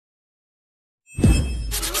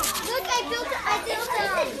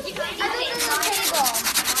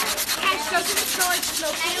Cash, go to the store and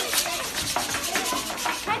smoke you.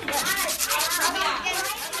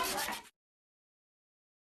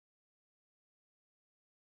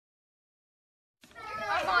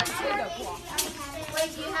 I'm on to the block.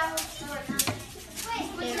 Wait, do you have a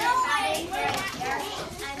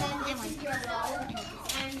and then this is your roll.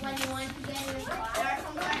 And when you want to get in the water,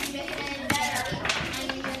 you make it better.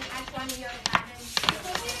 And you can catch one of your patterns.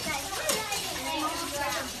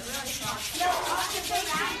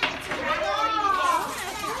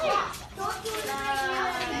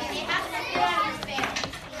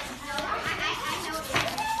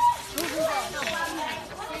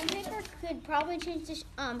 Sandpaper could probably change the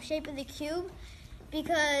shape of the cube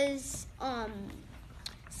because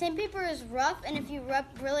sandpaper is rough, and if you rub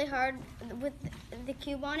really hard with the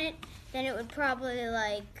cube on it, then it would probably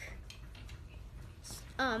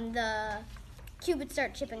the cube would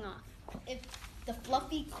start chipping off. If the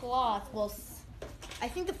fluffy cloth I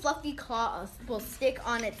think the fluffy cloth will stick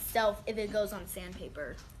on itself if it goes on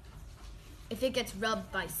sandpaper. If it gets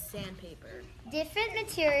rubbed by sandpaper. Different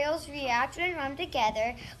materials react when run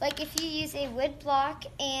together. Like if you use a wood block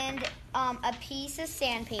and a piece of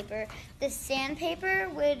sandpaper, the sandpaper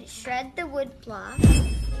would shred the wood block.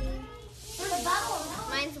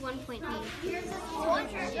 Mine's 1.8.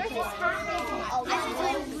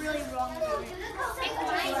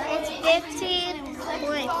 It's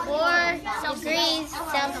 15.4 degrees Celsius.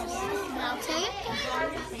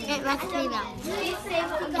 It must be that.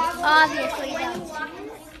 Obviously that.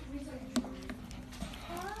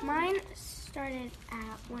 Mine started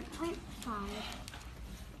at 1.5,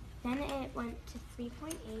 then it went to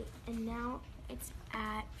 3.8, and now it's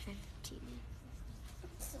at 15.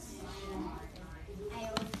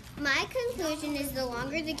 My conclusion is the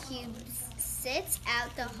longer the cube sits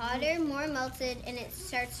out, the hotter, more melted, and it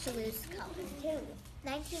starts to lose color.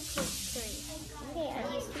 19.3. Okay, I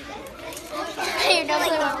used to do that.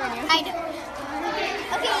 I know.